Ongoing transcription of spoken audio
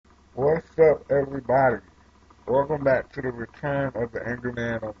What's up, everybody? Welcome back to the return of the Angry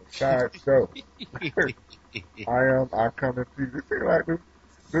Man on the Side Show. I come to you. This seems like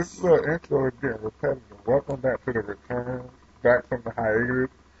this little intro is getting repetitive. Welcome back to the return, back from the hiatus.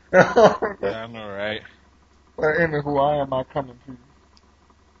 Yeah, I know, right? But anywho, I coming to you,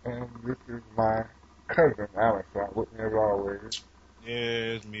 and this is my cousin Alex with me as always. Yeah,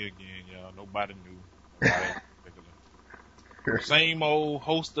 it's me again, y'all. Nobody knew. Nobody particular. Same old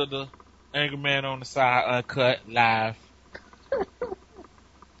host of the Angry Man on the Side, uncut, live.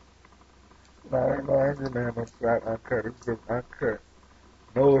 No, ain't no Angry Man on the Side uncut. It's just uncut.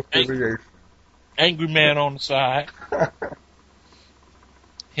 No affiliation. Angry Man on the Side.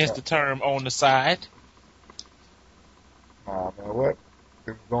 Hence the term on the side. Nah, man, what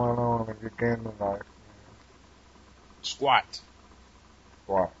is going on in your gaming life, man? Squat.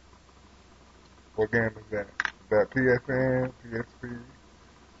 Squat. What game is that? Is that PSN, PSP?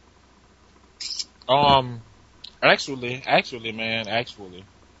 Actually, man, I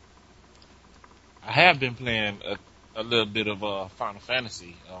have been playing a little bit of Final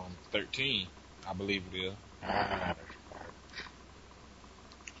Fantasy 13, I believe it is. Ah,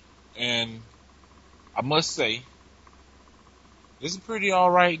 And I must say, it's a pretty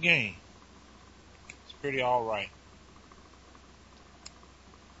alright game. It's pretty alright.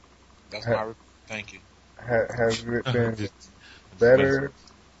 That's my thank you. has it been better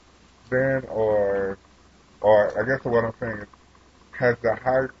than, or I guess what I'm saying is, has the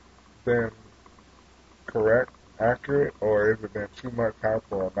hype been correct, accurate, or has it been too much hype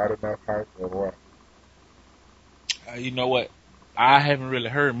or not enough hype or what? You know what? I haven't really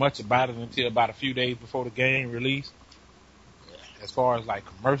heard much about it until about a few days before the game release. As far as like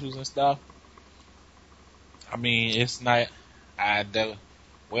commercials and stuff, I mean, it's not. The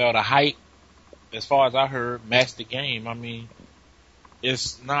hype, as far as I heard, matched the game. I mean,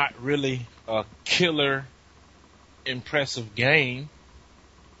 it's not really a killer, impressive game.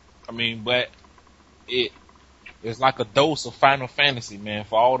 I mean, but it's like a dose of Final Fantasy, man.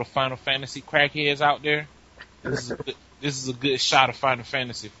 For all the Final Fantasy crackheads out there, this is a good shot of Final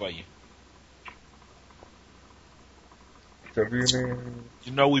Fantasy for you. So do you mean?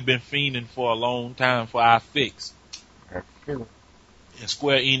 You know, we've been fiending for a long time for our fix. That's true. And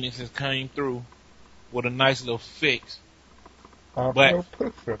Square Enix has came through with a nice little fix. But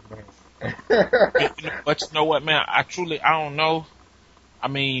But you know what, man? I don't know. I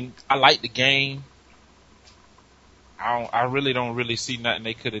mean, I like the game. I really don't really see nothing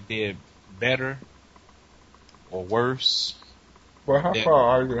they could have did better or worse. Well, how far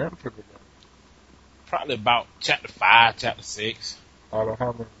are you into the game? Probably about chapter 5, chapter 6. Out of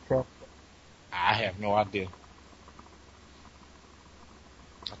how many chapters? I have no idea.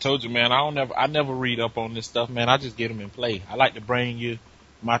 I told you, man, I never read up on this stuff, man. I just get them and play. I like to bring you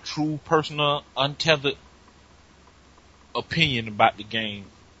my true, personal, untethered opinion about the game,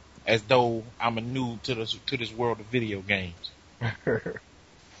 as though I'm a noob to this world of video games.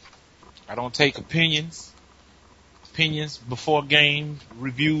 I don't take opinions before games,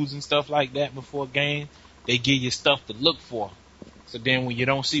 reviews and stuff like that before games. They give you stuff to look for. So then when you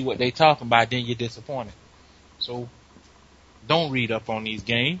don't see what they talking about, then you're disappointed. So don't read up on these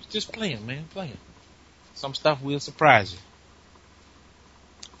games. Just play them, man. Play them. Some stuff will surprise you.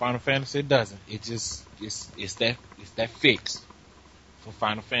 Final Fantasy doesn't. It's that fix for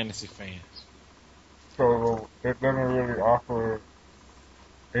Final Fantasy fans. So it doesn't really offer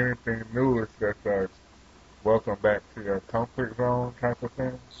anything new. It's just a welcome back to your comfort zone type of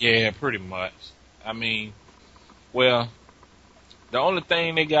thing. Yeah, pretty much. I mean, well, the only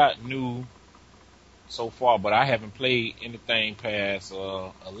thing they got new so far, but I haven't played anything past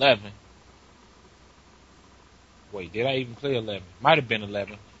 11. Wait, did I even play 11? Might have been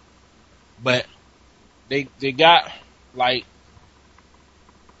 11. But they got like,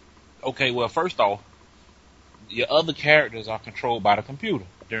 okay, well, first off, your other characters are controlled by the computer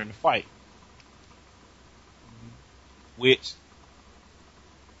during the fight, which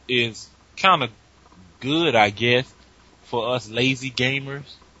is kind of good, I guess, for us lazy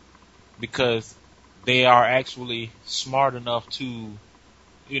gamers, because they are actually smart enough to,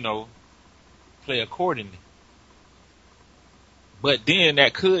 play accordingly. But then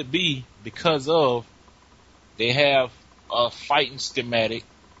that could be because of they have a fighting schematic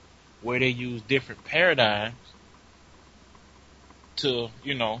where they use different paradigms to,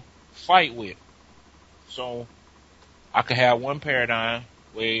 fight with. So I could have one paradigm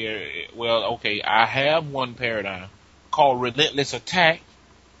where, I have one paradigm called relentless attack,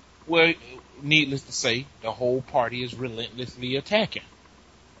 where, needless to say, the whole party is relentlessly attacking.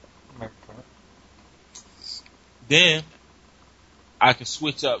 Then I can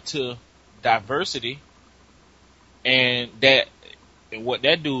switch up to diversity, and what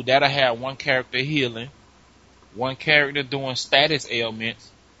that do, that'll have one character healing, one character doing status ailments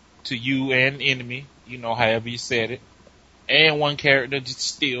to you and enemy, however you said it, and one character just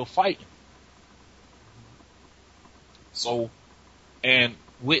still fighting. So, and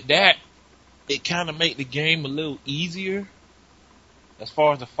with that, it kind of make the game a little easier as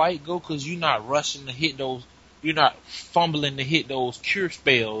far as the fight go, because you're not rushing to hit those, you're not fumbling to hit those cure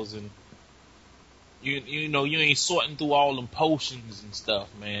spells, and you ain't sorting through all them potions and stuff,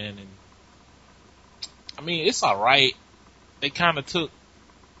 man. And I mean, it's all right. They kind of took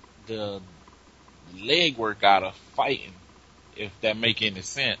the legwork out of fighting, if that make any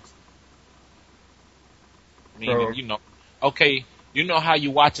sense. Meaning, okay, you know how you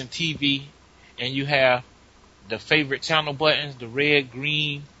watching TV and you have the favorite channel buttons, the red,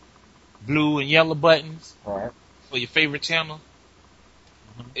 green, blue, and yellow buttons for your favorite channel.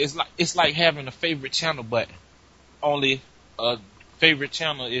 It's like having a favorite channel button. Only a favorite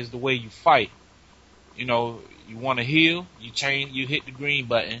channel is the way you fight. You want to heal, you hit the green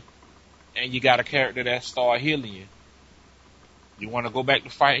button, and you got a character that start healing you. You want to go back to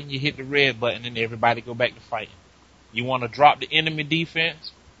fighting, you hit the red button, and everybody go back to fighting. You want to drop the enemy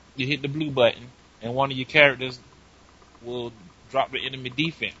defense, you hit the blue button, and one of your characters will drop the enemy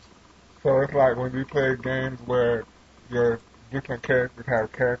defense. So it's like when you play games where your different characters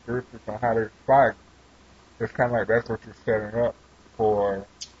have characteristics on how they fight, it's kind of like that's what you're setting up for.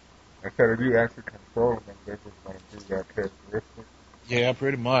 Instead of you actually controlling them, they're just going to do that characteristic. Yeah,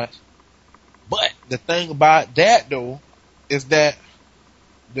 pretty much. But the thing about that, though, is that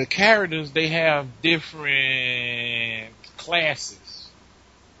the characters, they have different classes.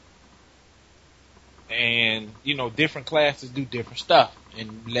 And, different classes do different stuff.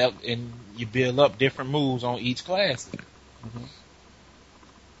 And you build up different moves on each class. Mm-hmm.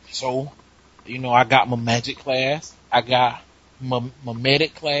 So, I got my magic class, I got my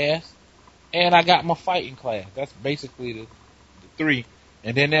medic class, and I got my fighting class. That's basically the three.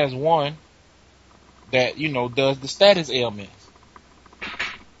 And then there's one that, does the status ailments.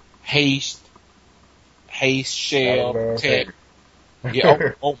 Haste, shell, tech.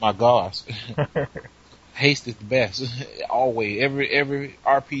 Yeah, oh my gosh. Haste is the best. Always. Every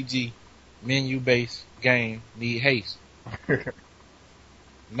RPG menu-based game need haste.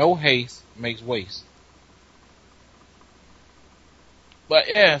 No haste makes waste. But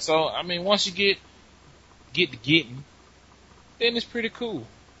yeah, so I mean, once you get to getting, then it's pretty cool.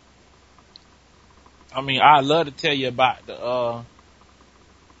 I mean, I'd love to tell you about the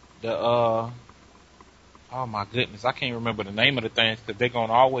oh my goodness, I can't remember the name of the things because they're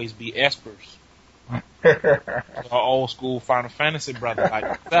gonna always be espers. Old school Final Fantasy brother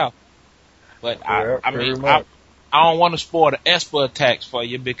like myself. But I don't want to spoil the Esper attacks for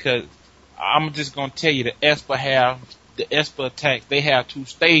you because I'm just gonna tell you the Esper attacks. They have two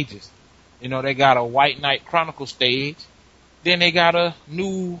stages. They got a White Knight Chronicle stage, then they got a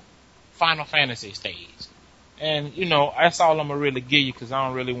new Final Fantasy stage. And that's all I'm gonna really give you because I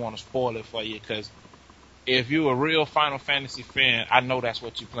don't really want to spoil it for you. Because if you're a real Final Fantasy fan, I know that's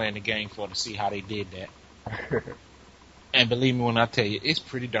what you're playing the game for, to see how they did that. And believe me when I tell you, it's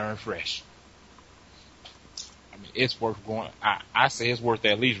pretty darn fresh. I mean, it's worth going. I say it's worth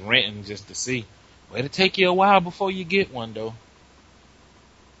at least renting just to see. But it'll take you a while before you get one, though.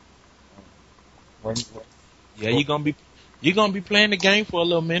 Yeah, you're gonna be playing the game for a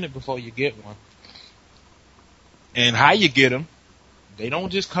little minute before you get one. And how you get them, they don't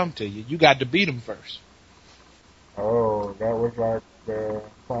just come to you. You got to beat them first. Oh, that was like the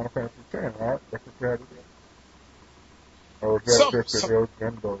Final Fantasy X, right? That's what you had to do. Or was that just the real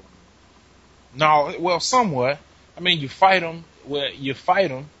Jimbo? No, well, somewhat. I mean, you fight them.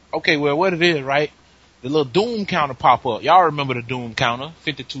 Okay, well, what it is, right? The little Doom counter pop up. Y'all remember the Doom counter?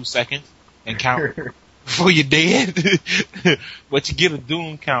 52 seconds and count before you're dead. But you get a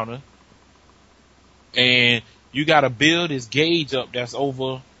Doom counter, and you got to build this gauge up that's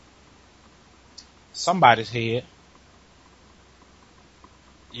over somebody's head.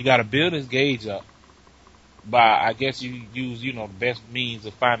 You got to build this gauge up by, I guess you use, the best means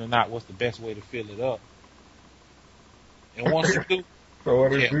of finding out what's the best way to fill it up. And once you do, so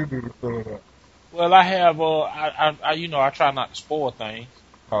what did you do to fill it up? Well, I have, I try not to spoil things.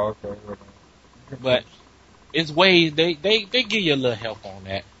 Oh, okay. But it's ways, they give you a little help on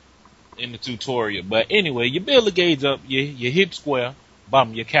that in the tutorial. But anyway, you build the gauge up, you hit square,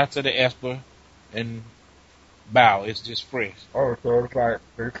 bum, you capture the Esper, and bow, it's just fresh. Oh, so it's like,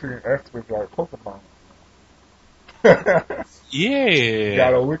 they treat Espers like Pokemon. Yeah. You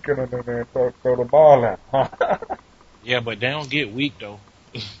gotta weaken them and then throw the ball out. Yeah, but they don't get weak though.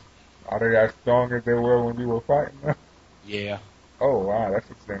 Are they as strong as they were when you were fighting them? Yeah, Oh wow, that's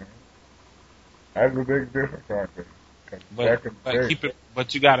a thing. That's a big difference right there. 'Cause but back in the day,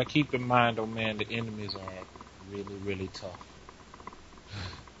 but you gotta keep in mind though, man, the enemies are really really tough.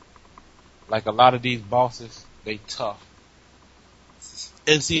 Like a lot of these bosses, they tough.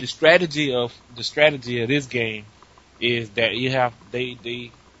 And see, the strategy of this game is that you have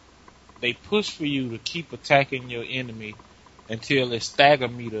they push for you to keep attacking your enemy until its stagger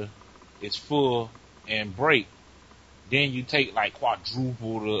meter is full and break. Then you take like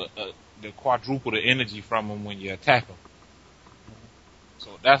quadruple the energy from them when you attack them.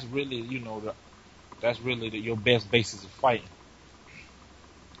 So that's really your best basis of fighting.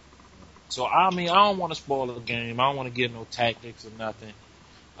 So I mean I don't want to spoil the game. I don't want to give no tactics or nothing.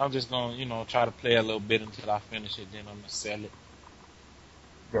 I'm just gonna try to play a little bit until I finish it. Then I'm gonna sell it.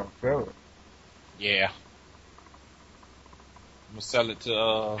 don't sell it. Yeah, I'm gonna sell it to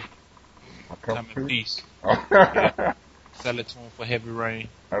I come Come in to. Peace. Oh. Yeah, sell it to him for Heavy Rain.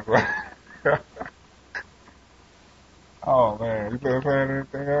 That's right. Oh man, you been playing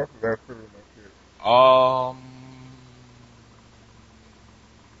anything else? That's pretty much it. Um,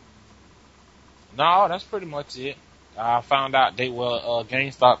 no, that's pretty much it. I found out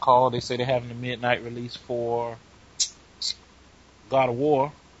GameStop called. They say they're having a midnight release for God of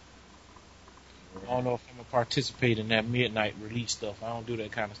War. I don't know if I'm gonna participate in that midnight release stuff. I don't do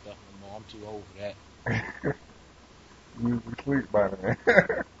that kind of stuff no more. I'm too old for that. You usually sleep by then.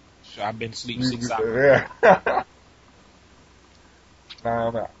 So I've been asleep 6 hours. Yeah.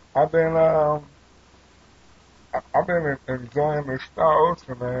 Nah. I've been enjoying the Star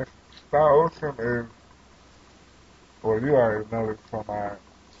Ocean, man. Star Ocean is, well, you already know this from my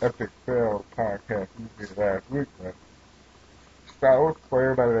Epic Fail podcast you did last week, but Star Ocean, for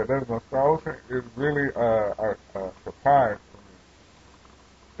everybody that doesn't know, Star Ocean is really a surprise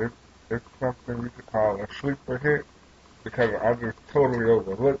for me. It's something you could call a sleeper hit because I just totally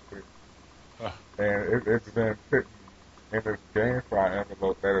overlooked it. Huh. And it's been sitting in this GameFly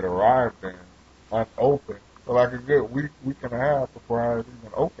envelope that it arrived in, unopened, for like a good week and a half before I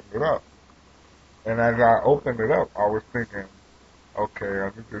even opened it up. And as I opened it up, I was thinking, okay, I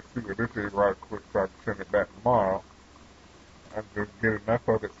need to see what this is right quick so I can send it back tomorrow and just get enough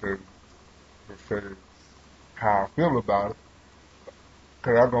of it to say how I feel about it.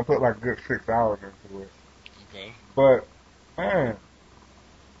 Because I was going to put like a good 6 hours into it. Okay. But, man,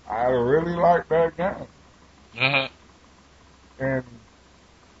 I really like that game. Uh-huh. And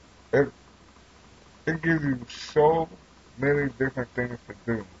it it gives you so many different things to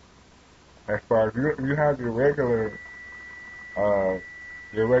do. As far as you have uh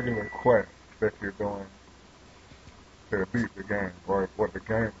your regular quest that you're doing to beat the game or what the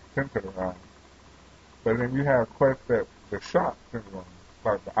game is centered around. But then you have quests that the shop sends you on,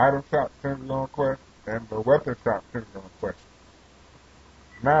 like the item shop sends you on quest and the weapon shop sends you on quest.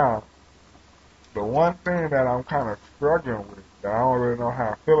 Now, the one thing that I'm kind of struggling with that I don't really know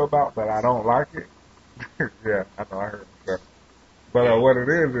how I feel about, but I don't like it. Yeah, I know I heard myself. But Yeah. what it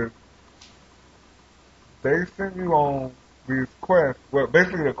is they send you on these quests. Well,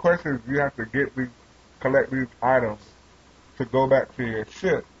 basically the quest is you have to collect these items to go back to your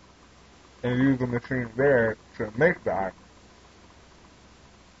ship and use the machine there to make the item.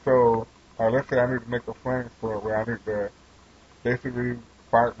 So, let's say I need to make a flamethrower where I need to basically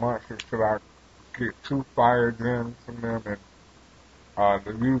fight monsters till I get 2 fire gems from them and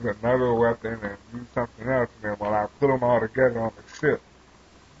to use another weapon and use something else. And then when I put them all together on the ship,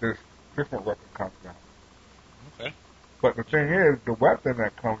 this different weapon comes out. Okay. But the thing is, the weapon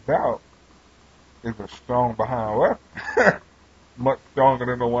that comes out is a strong behind weapon. Much stronger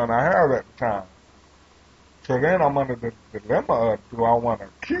than the one I have at the time. So then I'm under the dilemma of, do I want to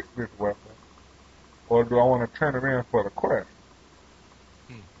keep this weapon or do I want to turn it in for the quest?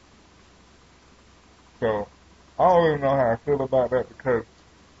 Hmm. So I don't really know how I feel about that because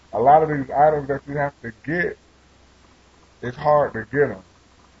a lot of these items that you have to get, it's hard to get them.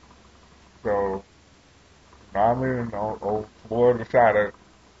 So I'm leaning on toward the side of,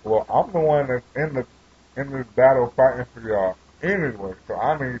 well, I'm the one that's in this battle fighting for y'all anyway, so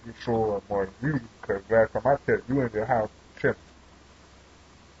I need to show up more than you because last time I checked, you in your house chilling.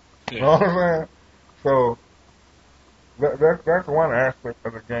 You know Yeah. what I'm saying? So that's one aspect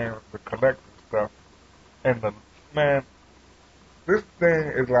of the game, the collecting stuff. And man, this thing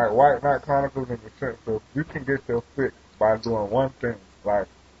is like White Knight Chronicles in the sense of you can get your fix by doing one thing. Like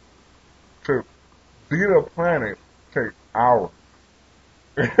to beat a planet takes hours.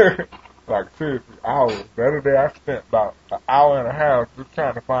 Like seriously, hours. The other day I spent about an hour and a half just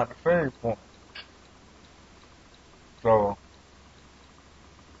trying to find a save point. So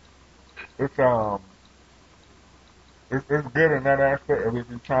it's it's good in that aspect of if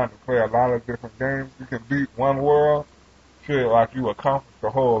you're trying to play a lot of different games, you can beat one world, feel like you accomplished a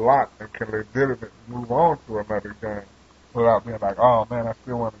whole lot and can legitimately move on to another game without being like, oh man, I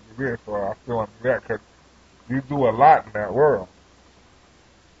still want to do this or I still want to do that, because you do a lot in that world.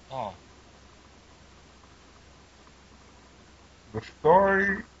 Oh, The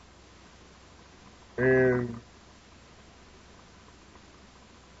story is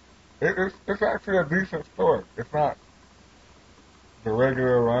it's actually a decent story. It's not the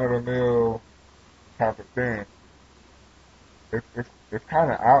regular run of the mill type of thing. It's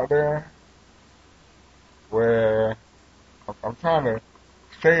kind of out there where I'm trying to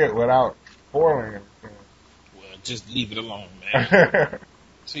say it without spoiling well, just leave it alone, man. anything.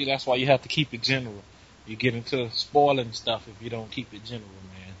 See, that's why you have to keep it general. You get into spoiling stuff if you don't keep it general,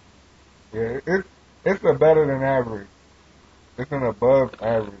 man. Yeah, it's a better than average. It's an above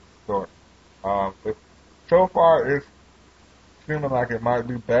average story. So far it's seeming like it might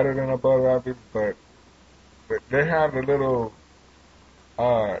be better than above average, but they have a little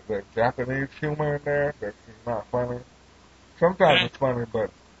the Japanese humor in there that's not funny. Sometimes it's funny,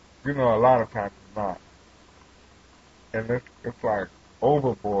 but you know, a lot of times it's not. And it's like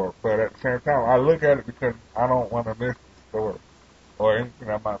overboard. But at the same time, I look at it because I don't want to miss the story or anything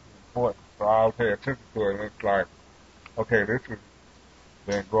that might be important. So I'll pay attention to it, and it's like, okay, this has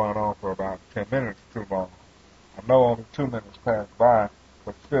been going on for about 10 minutes too long. I know only 2 minutes passed by,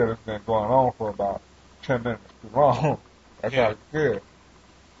 but still it's been going on for about 10 minutes too long. That's how Yeah. it feels.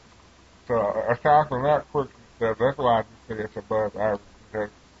 So aside from that quick stuff, that's why I just say it's above average, because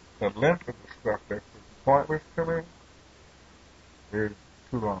the length of the stuff that's pointless to me is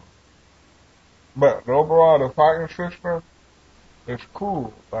too long. But overall, the fighting system is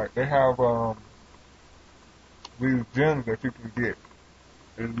cool. Like they have these gems that you can get,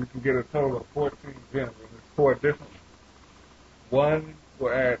 and you can get a total of 14 gems, and it's 4 different ones. One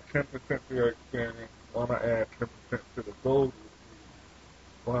will add 10% to your experience. One will add 10% to the gold you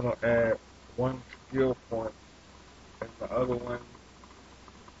receive. One will add 1 skill point, and the other one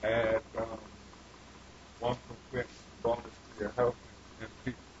adds 1% bonus to your health and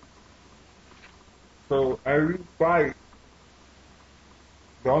peace. So as you fight,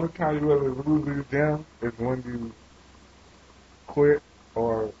 the only time you really lose these gems is when you quit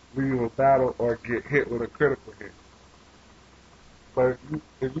or leave a battle or get hit with a critical hit. But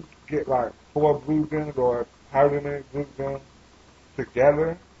if you get like 4 blue gems or however many blue gems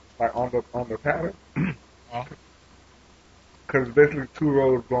together, like on the pattern, Oh, because it's basically 2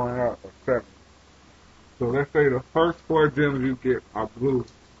 rows going out of 7. So let's say the first 4 gems you get are blue,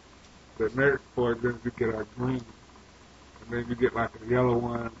 the next 4 gems you get are green, and then you get like a yellow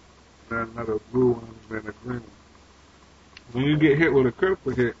one, and then another blue one, and then a green one. When you get hit with a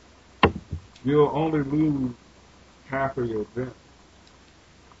critical hit, you'll only lose half of your gems.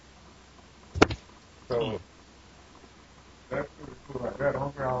 hmm. So that's pretty cool like that. The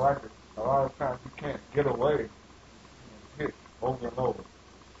only thing I like is a lot of times you can't get away and hit over and over.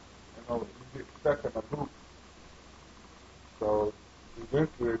 You know, you get stuck in a loop. So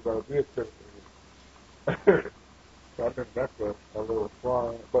eventually it's going to be a critical hit. So I think that's a little flaw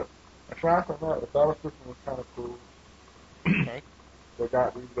in it. But aside from that, the battle system is kind of cool. Okay. They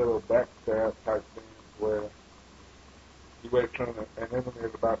got these little backstab type things where you wait till an enemy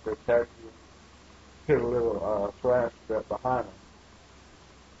is about to attack you, hit a little flash step behind them,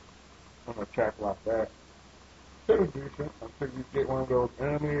 and attack like that. Pretty decent until you get one of those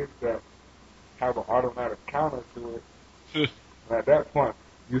enemies that have an automatic counter to it. And at that point,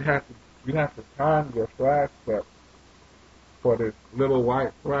 you have to time your flash step for this little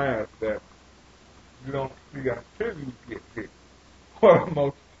white flash that you don't see until you get hit, for the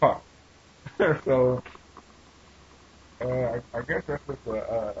most part. So I guess that's just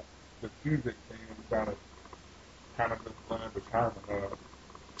a strategic thing I'm kind of just learn the timing of.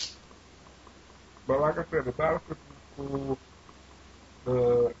 But like I said, the battle system is cool.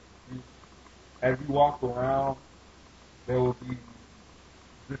 The you, as you walk around, there will be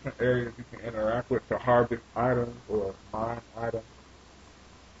different areas you can interact with to harvest items or mine items,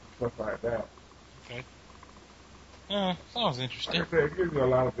 stuff like that. Okay. Sounds Like interesting. I said, it gives you a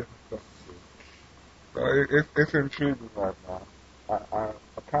lot of different stuff to do. So it's intriguing right now. I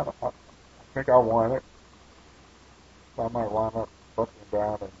kind of I think I want it. So I might wind up buckling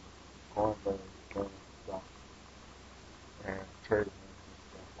down and going to games and stuff and trading and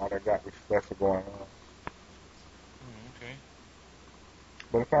stuff while they got this special going on. Okay.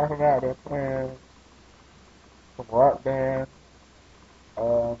 But aside from that, they're playing some rock band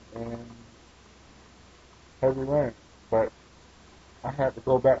and Heavy Rain. but I had to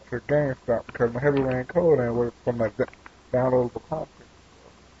go back to GameStop because my Heavy Rain code ain't work for my downloadable content.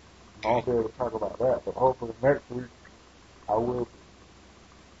 I'll be able to talk about that, but hopefully next week I will be.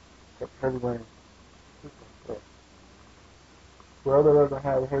 Because Heavy Rain is stuff. Whoever doesn't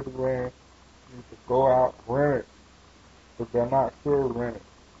have Heavy Rain needs to go out, rent it, but they're not sure rent it.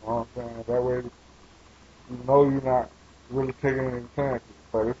 You know what I'm saying? That way you know you're not really taking any chances,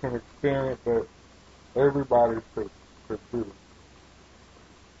 but it's an experience that everybody should do.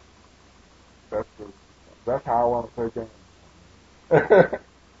 That's how I want to play games.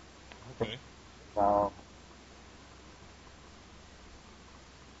 Okay.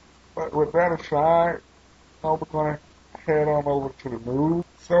 But with that aside, we're going to head on over to the news.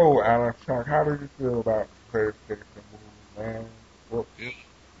 So, Alex, how do you feel about PlayStation Move, man? Yeah.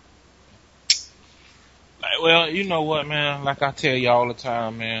 Well, you know what, man? Like I tell you all the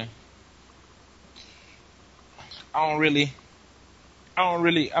time, man. I don't really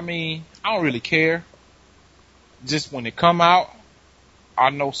care. Just when it come out,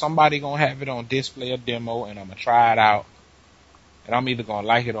 I know somebody gonna have it on display or demo, and I'm gonna try it out. And I'm either gonna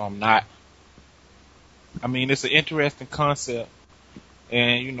like it or I'm not. I mean, it's an interesting concept.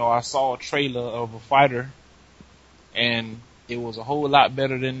 And, I saw a trailer of a fighter, and it was a whole lot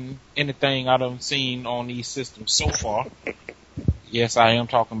better than anything I've seen on these systems so far. Yes, I am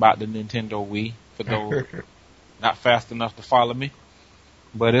talking about the Nintendo Wii, for those not fast enough to follow me.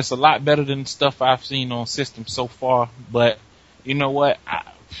 But it's a lot better than stuff I've seen on systems so far. But you know what?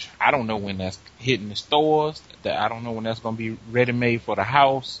 I don't know when that's hitting the stores. I don't know when that's going to be ready made for the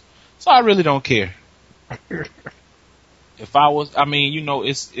house. So I really don't care. If I was,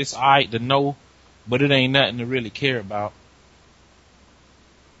 it's alright to know, but it ain't nothing to really care about.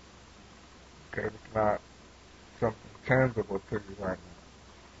 Okay, it's not something tangible to you right now.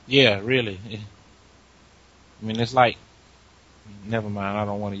 Yeah, really. I mean, it's like, never mind, I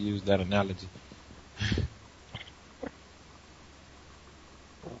don't want to use that analogy.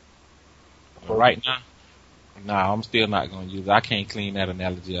 Right now, nah, I'm still not going to use it. I can't clean that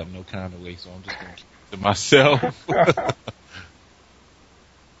analogy up no kind of way, so I'm just going to keep it to myself.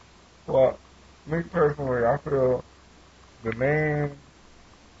 Well, me personally, I feel the name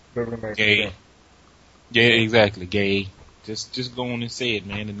doesn't make Gay. sense. Yeah, exactly, gay. Just go on and say it,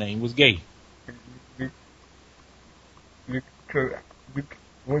 man. The name was gay.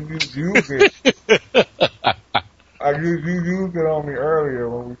 When you use it, you used it on me earlier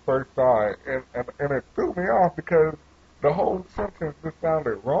when we first saw it, and it threw me off because the whole sentence just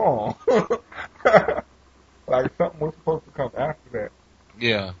sounded wrong. Like something was supposed to come after that.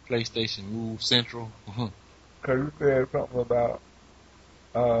 Yeah, PlayStation Move Central. Because you said something about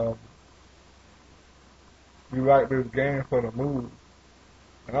you like this game for the move,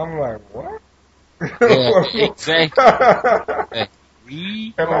 and I'm like, what? Yeah, exactly.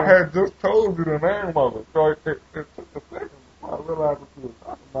 And I had just told you the name of it, so it took a second before I realized what you were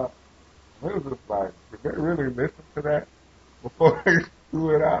talking about. It was just like, did they really listen to that before they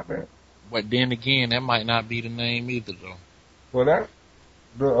threw it out there? But then again, that might not be the name either, though. Well, that's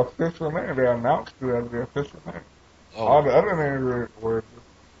the official name. They announced it as the official name. Oh. All the other names were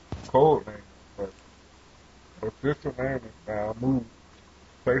just code names, but the official name is now Move,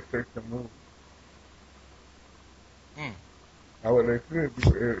 PlayStation Move. Now what they should do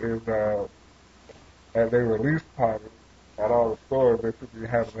is at their release party, at all the stores, they should be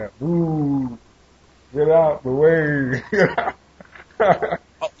having that Move, get out the way.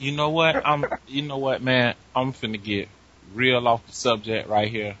 You know what, man? I'm finna get real off the subject right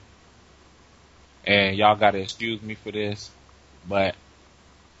here. And y'all gotta excuse me for this. But,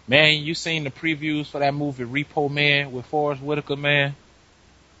 man, you seen the previews for that movie Repo Man with Forrest Whitaker, man?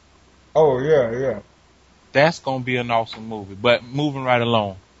 Oh, yeah. That's gonna be an awesome movie. But moving right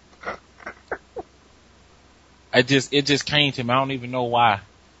along. It just came to me. I don't even know why.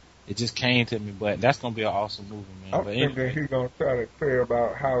 It just came to me, but that's gonna be an awesome movie, man. I'm thinking he's gonna try to say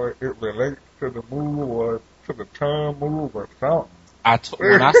about how it relates to the move or to the term move or something.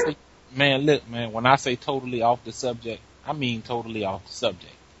 When I say, man, look, man, when I say totally off the subject, I mean totally off the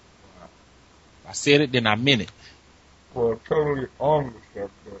subject. Wow. I said it, then I meant it. Well, totally on the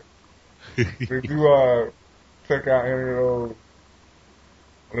subject. Did you check out any of those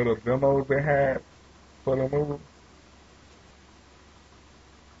little demos they had for the movie?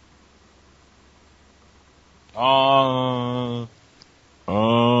 Well,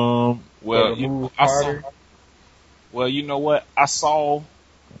 well, you know what? I saw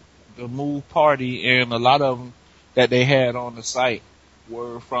the Move Party, and a lot of them that they had on the site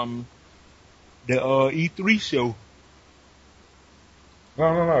were from the E3 show.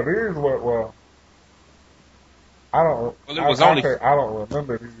 No. These were, well, I don't. Well, it was only. I don't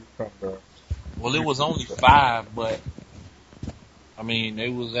remember these from the. Well, it was only 5, but I mean,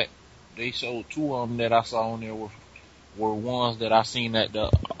 they showed 2 of them that I saw on there were ones that I seen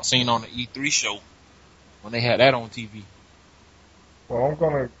seen on the E3 show when they had that on TV. Well, I'm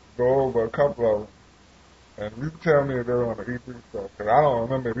gonna go over a couple of them, and you tell me if they're on the E3 show, because I don't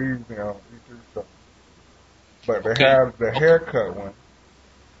remember these being on the E3 show. But they have the haircut one.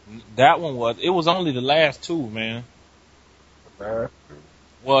 That one was only the last 2, man. The last 2?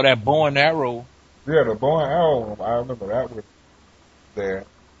 Well, that bow and arrow. Yeah, the bow and arrow one, I remember that was there.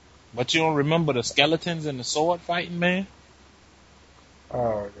 But you don't remember the skeletons and the sword fighting, man?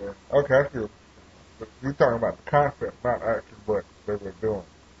 Oh, yeah. Okay, I see. You're talking about the concept, not actually what they were doing.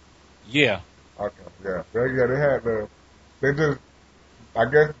 Yeah. Okay, yeah. They had they just, I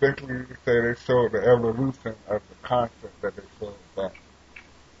guess basically you could say they showed the evolution of the concept that they showed back.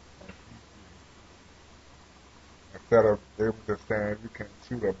 Instead of, they were just saying you can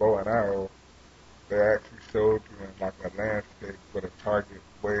shoot a bow and arrow, they actually showed you in like a landscape with a target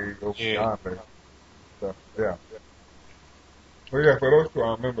way over beyond there. So, yeah. Well, yeah, for those 2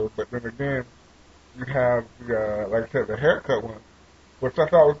 I remember, but then again, you have the, like I said, the haircut one, which I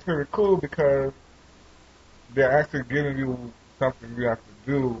thought was pretty cool because they're actually giving you something you have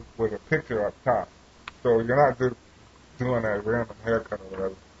to do with a picture up top. So you're not just doing that random haircut or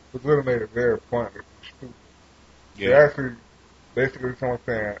whatever. It really made it very pointless and stupid. Yeah. You're actually, basically someone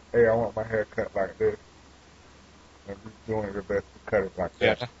saying, hey, I want my hair cut like this. And just doing your best to cut it like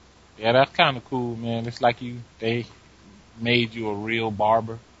that. Yeah, that's kind of cool, man. It's like they made you a real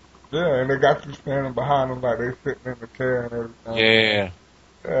barber. Yeah, and they got you standing behind them like they sitting in the chair and everything. Yeah.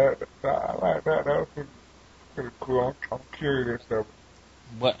 I like that. That was pretty cool. I'm curious of it.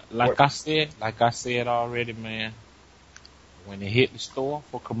 But like I said already, man, when it hit the store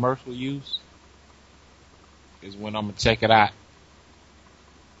for commercial use is when I'm gonna check it out.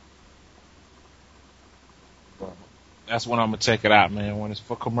 That's when I'm gonna check it out, man. When it's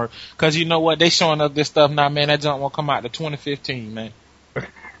for commercial, cause you know what, they showing us this stuff now, man. That junk won't come out to 2015, man.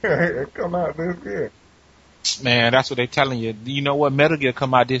 It come out this year. Man, that's what they telling you. You know what? Metal Gear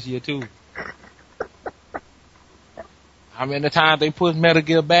come out this year too. How many times they push Metal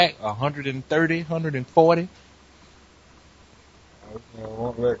Gear back? 130, 140. I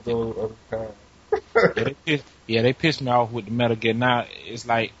won't let go of the time. They pissed me off with the Metal Gear. Now it's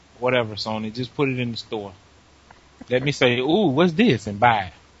like, whatever, Sony, just put it in the store. Let me say, ooh, what's this? And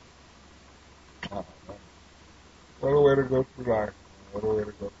buy it. What a way to go through life. What a way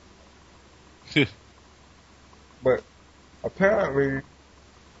to go. But apparently,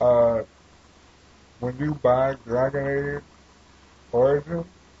 when you buy Dragon Age Origins,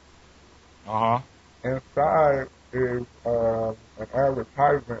 inside is an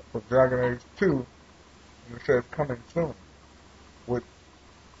advertisement for Dragon Age 2, and it says coming soon, with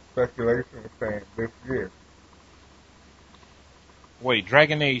speculation of saying this year. Wait,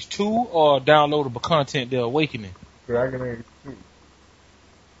 Dragon Age 2 or downloadable content, The Awakening? Dragon Age 2.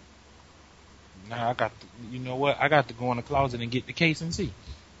 Nah, you know what? I got to go in the closet and get the case and see.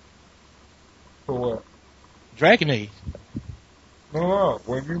 For what? Dragon Age. No.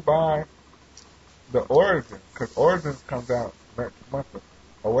 When you buy the Origins, because Origins comes out next month.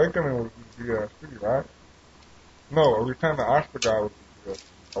 Awakening was the DLC, right? No, Return to Asgard was the DLC.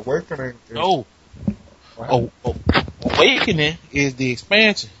 Awakening is... No. Awakening is the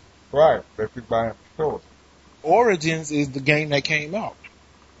expansion. Right, that you buy in the store. Origins is the game that came out.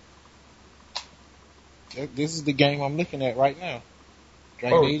 This is the game I'm looking at right now.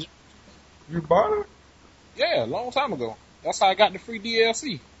 Dragon Age. You bought it? Yeah, a long time ago. That's how I got the free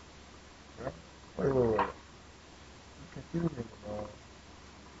DLC. Yeah. Wait. You confused me.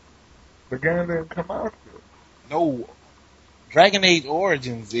 The game didn't come out yet. No. Dragon Age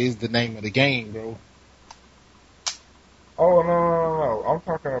Origins is the name of the game, bro. Oh, no. I'm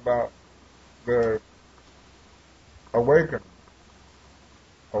talking about the Awakening.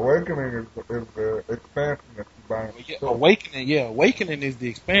 Awakening is the expansion that you buy in the store. Awakening is the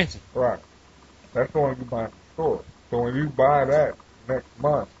expansion. Right. That's the one you buy in the store. So when you buy that next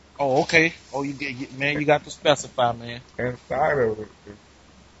month. Oh, okay. Oh, you did, man. You got to specify, man. Inside of it is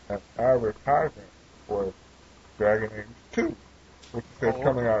an advertisement for Dragon Age 2, which says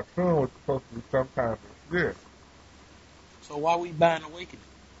coming out soon, which is supposed to be sometime this year. So why we buying Awakening?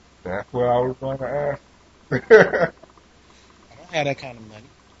 That's what I was going to ask. I don't have that kind of money.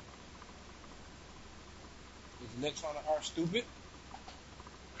 Is Electronic Arts stupid?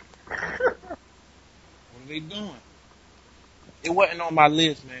 What are they doing? It wasn't on my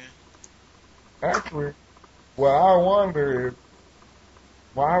list, man. Actually, what I wonder is,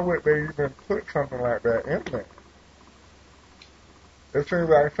 why would they even put something like that in there? It seems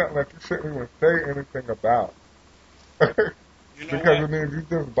like something that you shouldn't even say anything about. You know Because what? it means you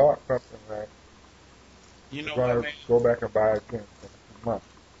just bought something that You you're know what, going to man? go back and buy again in a few months.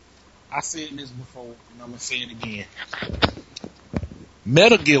 I said this before, and I'm gonna say it again.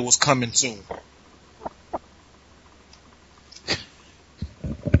 Metal Gear was coming soon.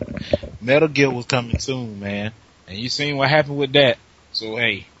 Metal Gear was coming soon, man. And you seen what happened with that. So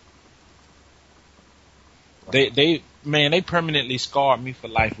hey, they permanently scarred me for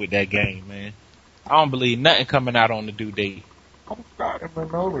life with that game, man. I don't believe nothing coming out on the due date. I'm starting to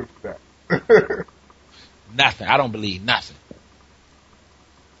notice that. Nothing. I don't believe nothing.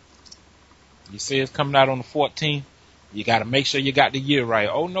 You say it's coming out on the 14th. You got to make sure you got the year right.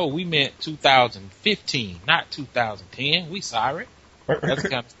 Oh no, we meant 2015, not 2010. We sorry. That's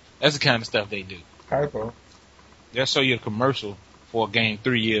the kind of stuff they do. Typo. They'll show you a commercial for a game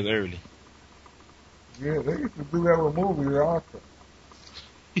 3 years early. Yeah, they used to do that with movies also.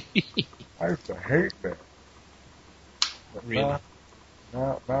 I used to hate that. But Really?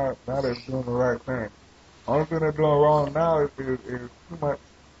 now they're doing the right thing. Only thing they're doing wrong now is too much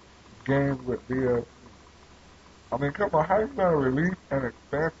games with DLC. I mean, come on, how you gonna release an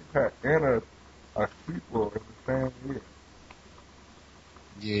expansion pack and a sequel in the same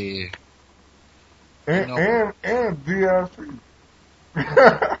Yeah. year? You know, And DLC.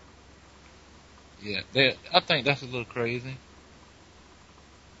 yeah. I think that's a little crazy.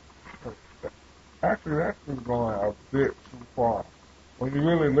 Actually, that's just going a bit too far. When you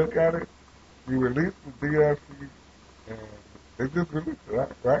really look at it, you release the DLC and they just released it,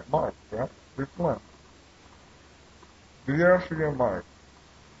 right? March, right? This month. DLC in March.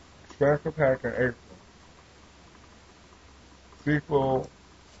 Expansion pack in April. Sequel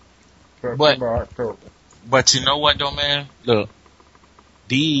But September, October. you know what though, man? Look,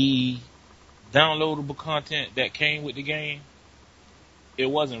 the downloadable content that came with the game, it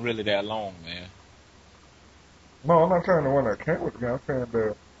wasn't really that long, man. No, I'm not saying the one that came with the game. I'm saying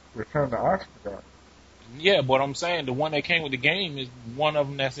the Return to Oxygen. Yeah, but I'm saying the one that came with the game is one of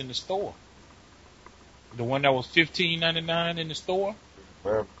them that's in the store. The one that was $15.99 in the store,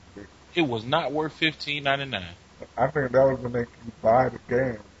 Well, it was not worth $15.99. I think that was to make you buy the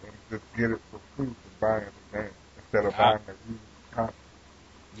game and just get it for free for buying the game instead of buying the used content.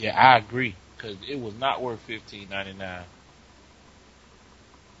 Yeah, I agree, because it was not worth $15.99.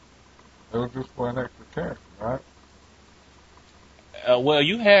 It was just for an extra chance, right? Well,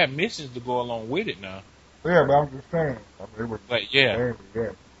 you had missions to go along with it now. Yeah, but I'm just saying. I mean, it was But yeah, mainly,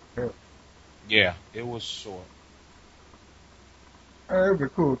 yeah. yeah, it was short. Hey, it was a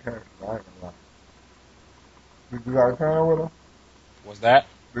cool character, I ain't gonna lie. Did you like playing with him? Was that?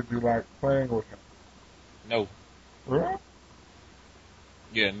 Did you like playing with him? No. Really?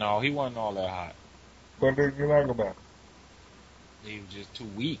 Yeah, no, he wasn't all that hot. What did you like about him? He was just too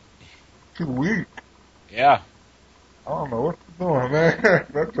weak. Too weak. Yeah. I don't know what you're doing, man.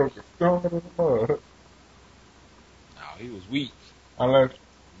 That joker's stronger than the mud. No, he was weak. Unless,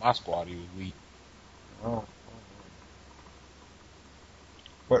 My squad, he was weak. oh.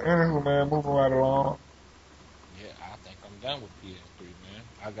 But anywho, man, moving right along. Yeah, I think I'm done with PS3, man.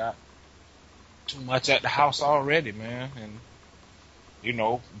 I got too much at the house already, man. And, you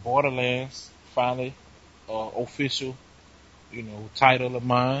know, Borderlands finally official, you know, title of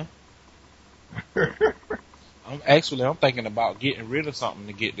mine. I'm thinking about getting rid of something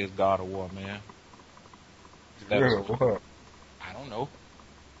to get this God of War, man. Rid of what? I don't know.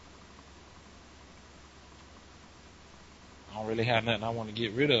 I don't really have nothing I want to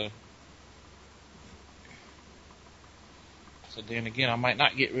get rid of. So then again, I might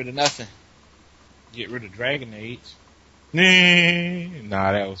not get rid of nothing. Get rid of Dragon Age.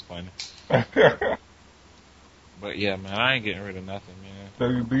 Nah, that was funny. But yeah, man, I ain't getting rid of nothing, man. So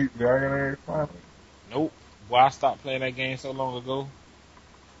you beat Dragon Age finally? Nope. Boy, I stopped playing that game so long ago.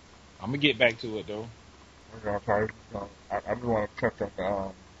 I'm gonna get back to it though. We're gonna try this. I just want to touch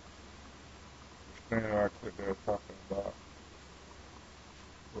on the thing I clicked there talking about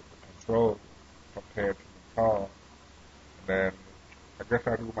with the controls compared to the car. And then I guess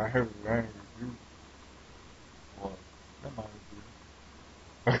I do my heavy rain review. Or that might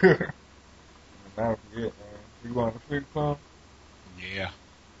be it. And that'll be it, man. You want to speak some? Yeah.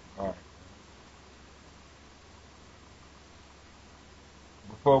 Alright.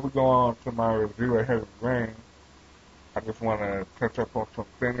 Before we go on to my review of Heavy Rain, I just want to touch up on some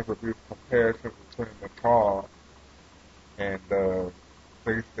things with these comparisons between the car and the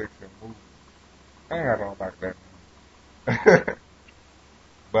PlayStation movie. I don't like that name.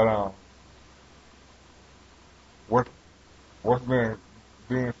 But what's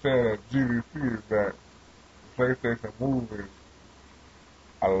being said at GDC is that the PlayStation Move is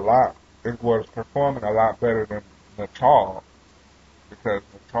it was performing a lot better than Natal because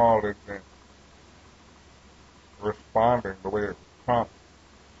Natal isn't responding the way it was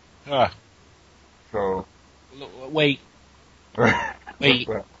promised. So. Wait.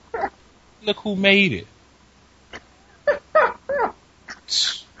 Look who made it.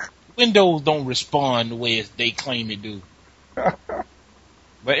 Windows don't respond the way they claim to do.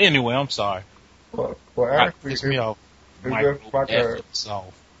 But anyway, I'm sorry. Well actually, piss me off.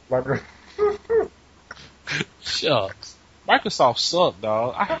 Microsoft. Shucks. Microsoft suck,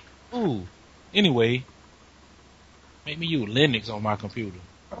 dog. Anyway, make me use Linux on my computer.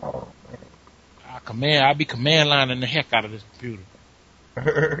 Oh man. I be command lining the heck out of this computer.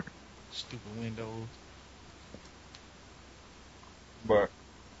 Stupid Windows. But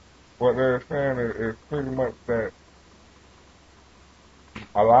what they're saying is pretty much that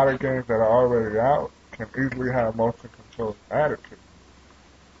a lot of games that are already out can easily have motion controls added to them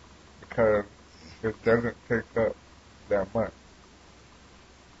because it doesn't take up that much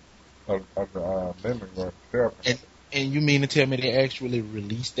of the memory or itself. And you mean to tell me they actually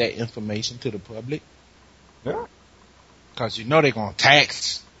released that information to the public? Yeah. Because you know they're going to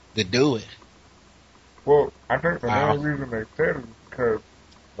tax to do it. Well, I think the main reason they said it is because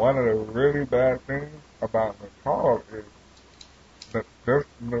one of the really bad things about Natal is that this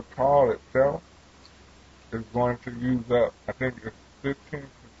Natal itself is going to use up, I think it's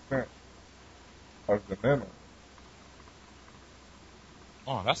 15% of the memory.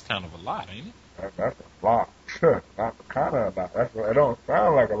 Oh, that's kind of a lot, ain't it? That's a lot. Not kind of a lot. It don't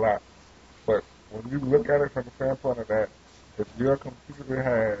sound like a lot. But when you look at it from the standpoint of that, if your computer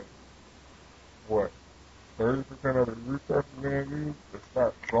has, 30% of the resources being used, it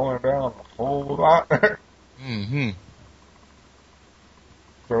starts slowing down a whole lot. Mm-hmm.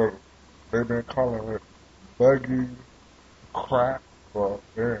 So they've been calling it buggy crap. Well,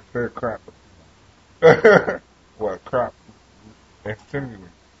 they didn't say crap. Crap insinuating.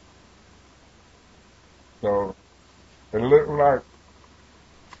 So it looked like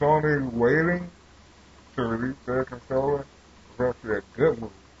Sony waiting to release their controller was actually a good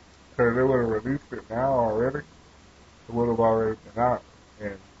move. Because they would have released it now already, it would have already been out.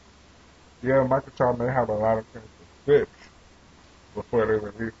 And yeah, Microsoft may have a lot of things to fix before they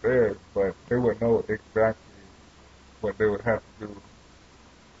release theirs, but they would know exactly what they would have to do.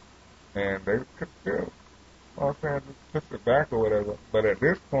 And they could still, you know what I'm saying, just push it back or whatever. But at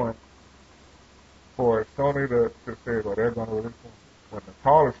this point, for Sony to say, well, they're going to release it when the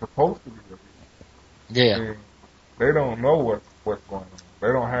call is supposed to be released, yeah, I mean, they don't know what's going on. They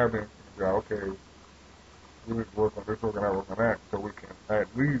don't have anything to go, okay, we need to work on this, work on that, so we can at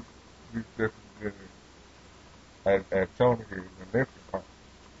least reach this at Sony is in this department.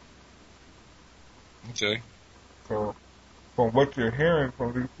 Okay. So, from what you're hearing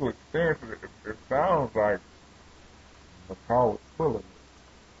from these two experiences, it sounds like the car was full of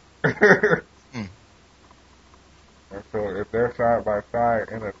it. And so, if they're side by side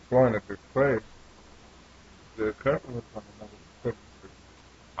and it's showing a display, the customer's going to know it's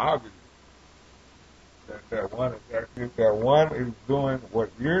obvious that one is doing what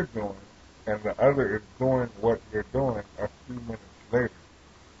you're doing, and the other is doing what you're doing a few minutes later.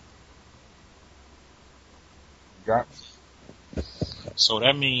 Got me? So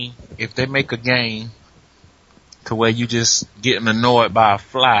that means if they make a game to where you just getting annoyed by a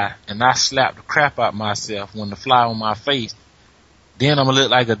fly, and I slap the crap out myself when the fly on my face, then I'm gonna look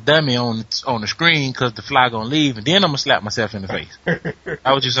like a dummy on the screen because the fly gonna leave, and then I'm gonna slap myself in the face.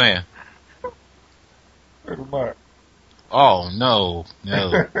 How what you saying? Pretty much. Oh no.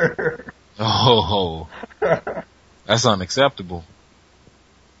 Oh, that's unacceptable.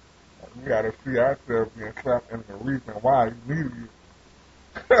 We gotta see ourselves being slapped and the reason why you need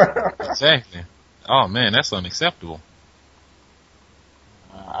it. Exactly. Oh man, that's unacceptable.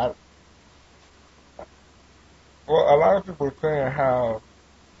 Well, a lot of people are saying how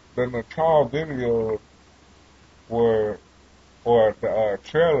the Natal videos or the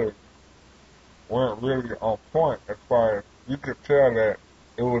trailers weren't really on point as far as you could tell that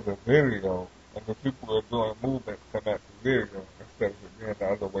it was a video and the people were doing movements to match the video instead of it being the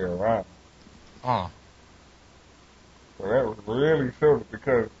other way around. So that was really silly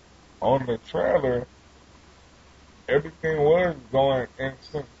because on the trailer, everything was going in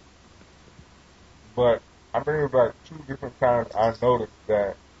sync. But I think it was like 2 different times I noticed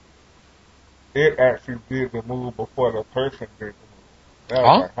that it actually did the move before the person did the move. And I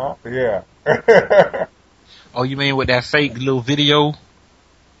was like, huh? Yeah. Oh, you mean with that fake little video?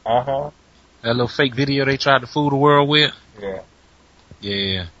 Uh-huh. That little fake video they tried to fool the world with? Yeah.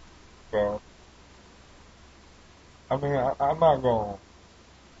 Yeah. So, I mean, I'm not going to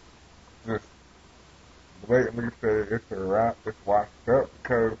just blatantly say it's a wrap, it's washed up,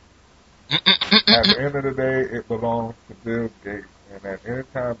 because at the end of the day, it belongs to Bill Gates. And at any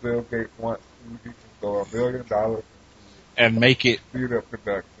time Bill Gates wants to, he can throw $1 million and make it speed up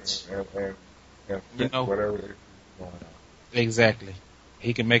production and fix whatever issues going on. Exactly.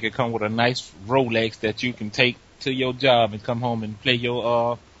 He can make it come with a nice Rolex that you can take to your job and come home and play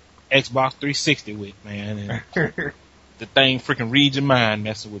your Xbox 360 with, man. And the thing freaking reads your mind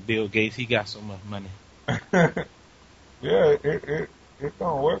messing with Bill Gates. He got so much money. Yeah, it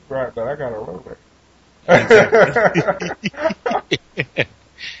don't work right, but I got a Rolex. Exactly.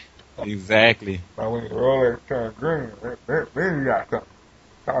 Exactly. Now when your Rolex turn green, then you got something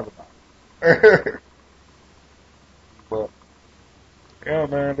to talk about. But yeah,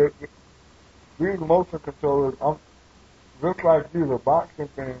 man, these motion controllers, I'm just like you, the boxing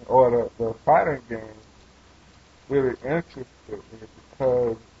thing or the fighting game really interested me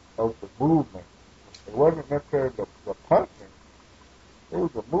because of the movement. It wasn't necessarily the punching, it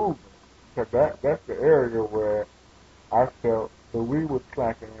was the movement. Because that's the area where I felt that we were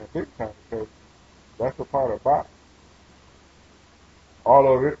slacking in big time, because that's a part of boxing.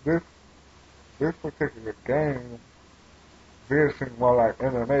 Although this particular game did seem more like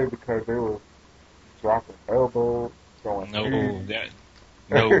MMA because they were dropping elbows, throwing knees.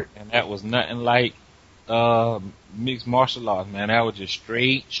 And that was nothing like mixed martial arts, man. That was just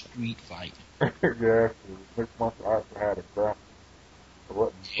straight street fighting. Yeah, mixed martial arts had a grapple.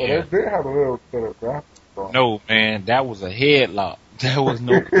 Well, they did have a little bit of grappling. No, man, that was a headlock. That was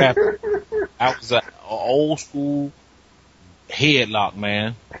no grappling. That was an old school headlock,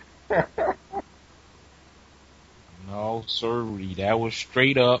 man. No, sirree. That was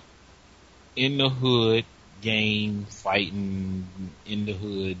straight up in the hood game fighting, in the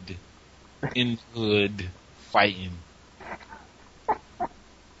hood fighting.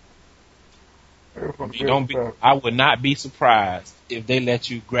 I would not be surprised if they let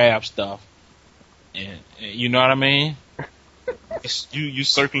you grab stuff, and you know what I mean. You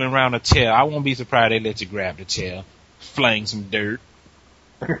circling around a chair. I won't be surprised they let you grab the chair, fling some dirt.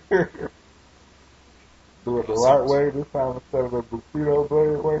 Do it the right way this time instead of the Bushido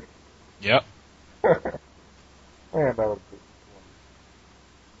blade way. Yep. Man, that was good.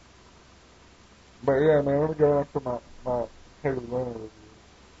 But yeah, man, let me go into my Haley Leonard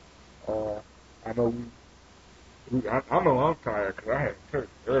review. I know I know I'm tired because I had church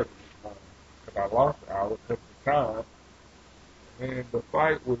early this morning because I lost an hour because of the time. And the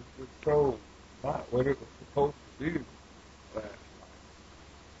fight was just so not what it was supposed to be last night.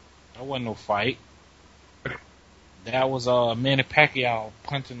 That wasn't no fight. That was Manny Pacquiao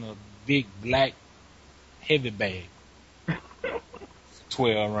punching a big black heavy bag.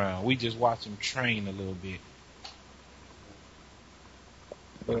 12 rounds. We just watched him train a little bit.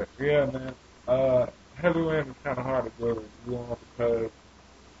 But yeah, man, heavyweight is kind of hard to go review on because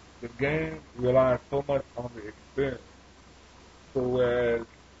the game relies so much on the experience. So whereas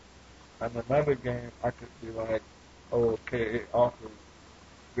in another game, I could be like, oh, okay, it offers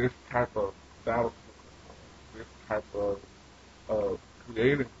this type of battle system, this type of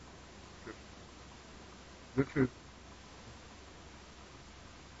creating system. This is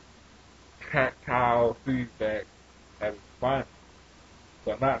tactile feedback at its finest,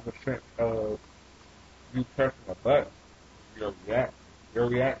 but not in the sense of you pressing a button, your reaction. Your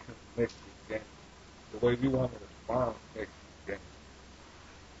reaction makes the game. The way you want to respond makes the game.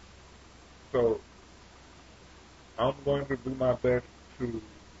 So I'm going to do my best to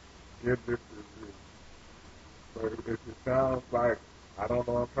give this review. But if it sounds like I don't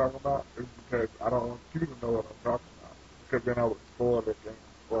know what I'm talking about, it's because I don't want you to know what I'm talking about. Because then I would spoil the game,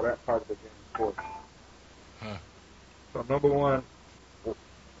 or that part of the game for you. Huh. So number one,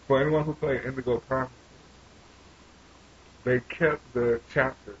 for anyone who played Indigo Prophecy, they kept the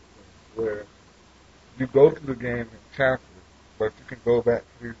chapters where you go through the game in chapters, but you can go back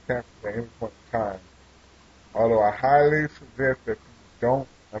to these chapters at any point in time. Although I highly suggest that you don't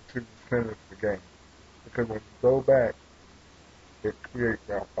until you finish the game. Because when you go back, it creates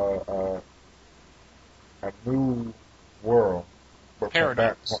a new world.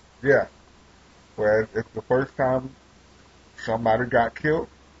 Paradox. Yeah. Whereas it's the first time somebody got killed,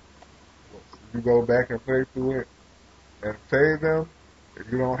 you go back and play through it and save them,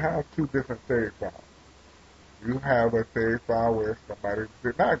 you don't have two different save files. You have a save file where somebody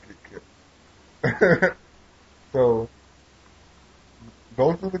did not get killed. So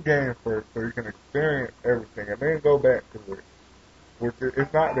go through the game first so you can experience everything and then go back to it. Which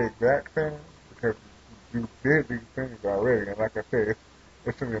it's not the exact same because you did these things already. And like I said,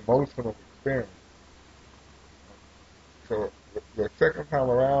 it's an emotional experience. So the second time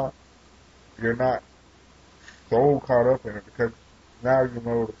around, you're not so caught up in it because now you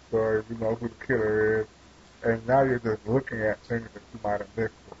know the story, you know who the killer is, and now you're just looking at things that you might have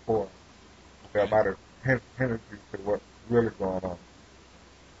missed before that Okay. might have hinted you to what's really going on.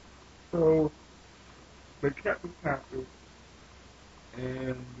 So they kept him captive,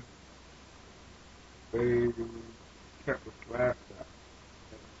 and they kept the flashback.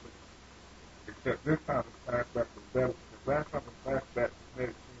 Except this time the flashback was better because last time the flashback made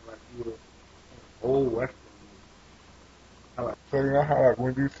it seem like you were in an old western movie. So you know how like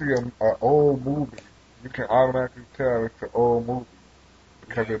when you see an old movie, you can automatically tell it's an old movie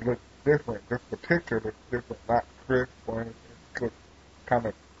because Yeah. it looks different. Just the picture looks different, not crisp or anything. It looks kind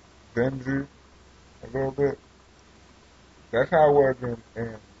of dingy a little bit. That's how it was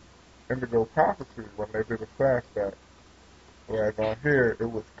in Indigo Prophecy when they did a flashback. Whereas on here, it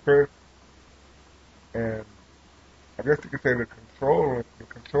was crisp, and I guess you could say the controller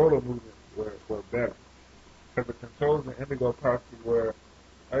movements were better. Because the controls in Indigo Prophecy were,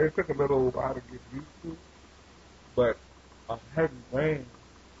 it took a little while to get used to, but on Heavy Rain,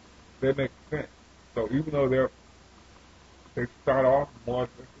 they make sense. So even though they start off more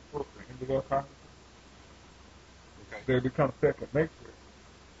difficult than Indigo Prophecy, Okay. they become second nature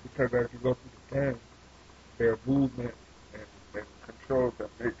because as you go through the game, their movement and controls that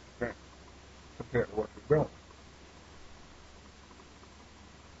make sense compared to what you're doing.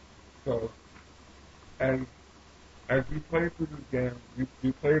 So as as you play through this game,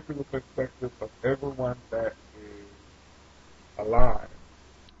 you play through the perspective of everyone that is alive.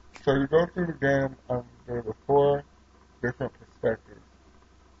 So you go through the game under the four different perspectives.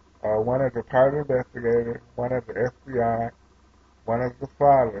 One as a private investigator, one as the FBI, one as the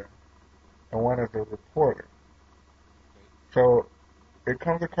father, and one as a reporter. So it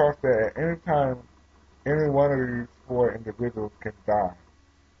comes across that at any time, any one of these four individuals can die,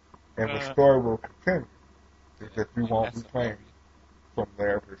 and the story will continue. It's just you won't be playing from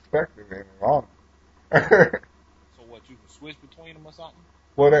their perspective any longer. So what, you can switch between them or something?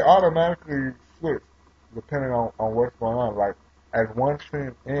 Well, they automatically switch depending on what's going on. Like, as one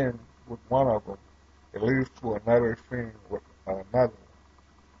scene ends with one of them, it leads to another scene with another one.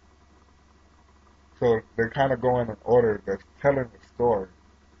 So they kind of go in an order that's telling the story.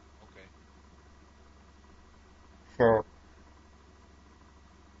 Okay. So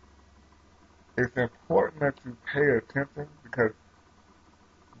it's important that you pay attention because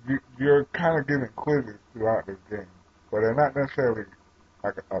you're kind of getting quizzes throughout this game, but they're not necessarily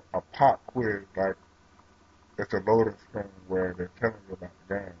like a pop quiz, like it's a loading screen where they're telling you about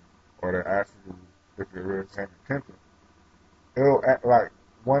the game, or they're asking you if you're really paying attention. It'll act like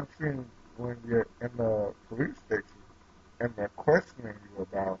one scene when you're in the police station and they're questioning you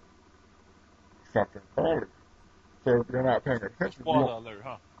about something early. So if you're not paying attention, you Spoiler don't. alert,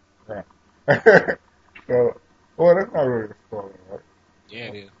 huh? Right. So, well, that's not really a spoiler, right? Yeah,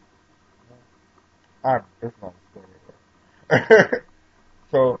 it is. It's not a spoiler.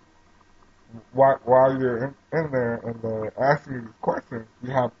 So while you're in there and they're asking you these questions,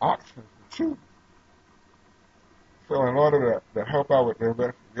 you have options to choose. So in order to help out with the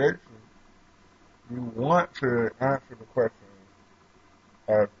investigation, you want to answer the question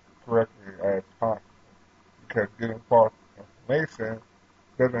as correctly as possible because getting false information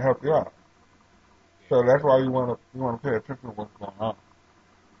doesn't help you out. So that's why you want to pay attention to what's going on.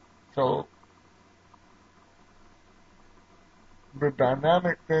 So the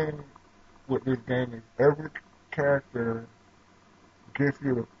dynamic thing with this game is every character gets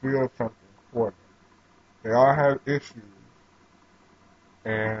you to feel something for them. They all have issues,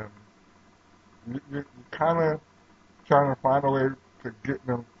 and you're kind of trying to find a way to get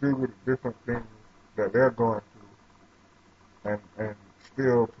them through the different things that they're going through and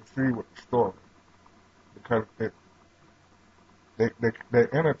still proceed with the story because they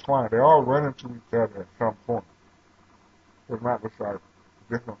intertwine. They all run into each other at some point. So it's not just like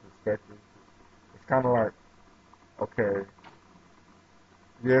different perspectives. It's kind of like, okay,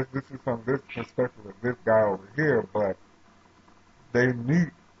 yes, this is from this perspective of this guy over here, but they meet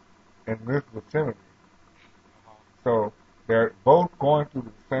in this vicinity. So they're both going through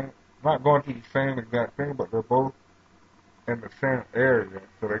the same, not going through the same exact thing, but they're both in the same area,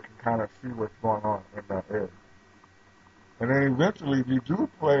 so they can kind of see what's going on in that area. And then eventually you do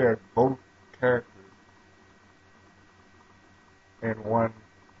play as both characters in one,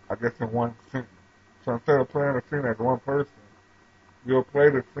 I guess in one scene. So instead of playing a scene as one person, you'll play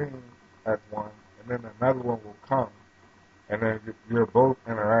the scene as one, and then another one will come, and then you're both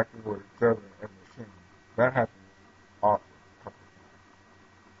interacting with each other in the scene. That happens often, a couple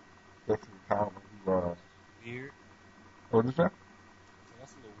of times. This is the time when you, Weird. what did you say? So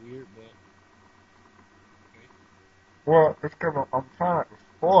that's a little weird, but Well, it's because I'm trying to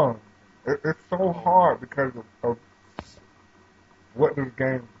spoil them. It's so hard because of what this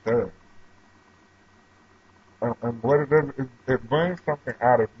game does. And what it does is it brings something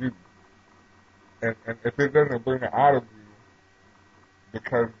out of you. And if it doesn't bring it out of you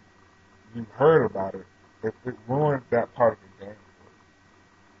because you heard about it, it ruins that part of the game.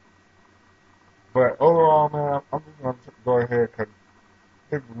 But overall, man, I'm just going to go ahead because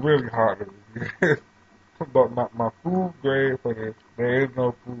it's really hard to review. But my food grade for this, there is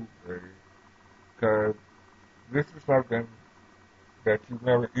no food grade. Because this is something that you've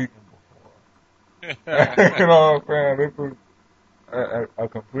never eaten before. You know what I'm saying? This is a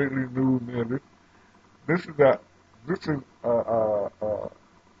completely new meal. This is a, this is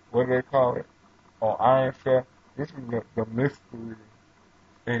what do they call it? On Iron Chef, this is the mystery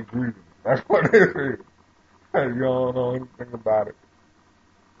ingredient. That's what this is. You don't know anything about it.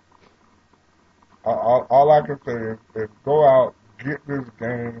 All I can say is go out, get this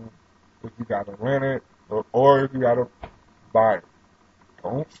game if you gotta rent it, or if you gotta buy it.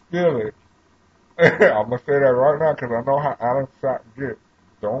 Don't steal it. I'm gonna say that right now because I know how Alan Sack gets.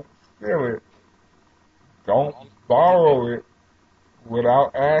 Don't steal it. Don't borrow it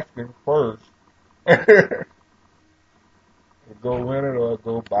without asking first. Go rent it or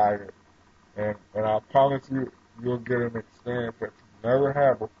go buy it. And I promise you, you'll get an experience that you've never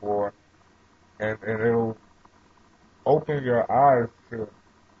had before, and it'll open your eyes to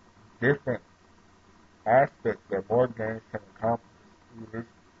different aspects that board games can accomplish through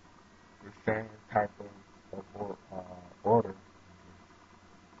the same type of order.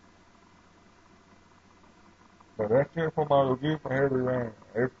 But that's it for my review for Heavy Rain.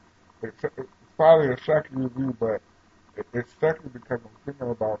 It's probably a sucky review, but it's sucky because I'm thinking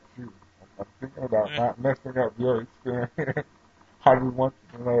about you. I'm thinking about not messing up your experience. I just want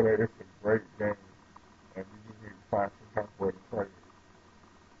you to know that it's a great game, and you just need to find some type of way to play it.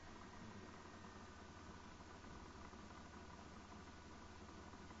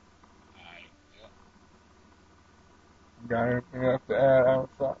 You got anything else to add,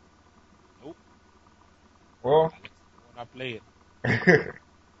 outside? Nope. Well, When I play it.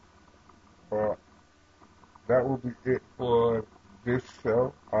 well, that will be it for this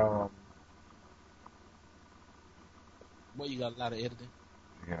show. Boy, you got a lot of editing.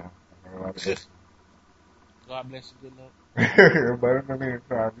 Yeah, I got a lot of it. God bless you. Good luck. But in the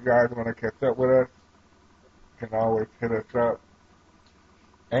meantime, you guys want to catch up with us, you can always hit us up.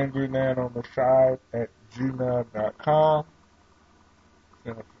 angrymanontheside at gmail.com.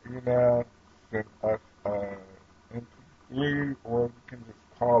 Send us an email, send us MP3, or you can just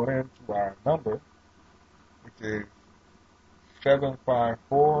call in to our number, which is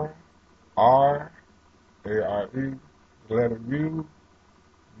 754 R ARE, the letter U,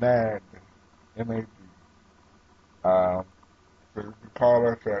 MAD, MAD. Um, so you can call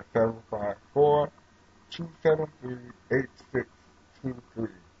us at 754-273-8623.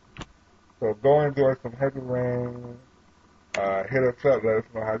 So go enjoy some Heavy Rain. Hit us up, let us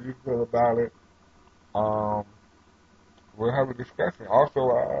know how you feel about it. We'll have a discussion.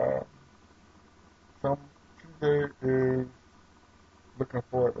 Also, some TJ is looking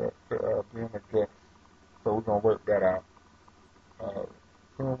forward to being a guest, so we're gonna work that out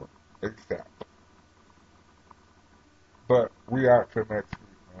soon, ASAP. But we out till next week.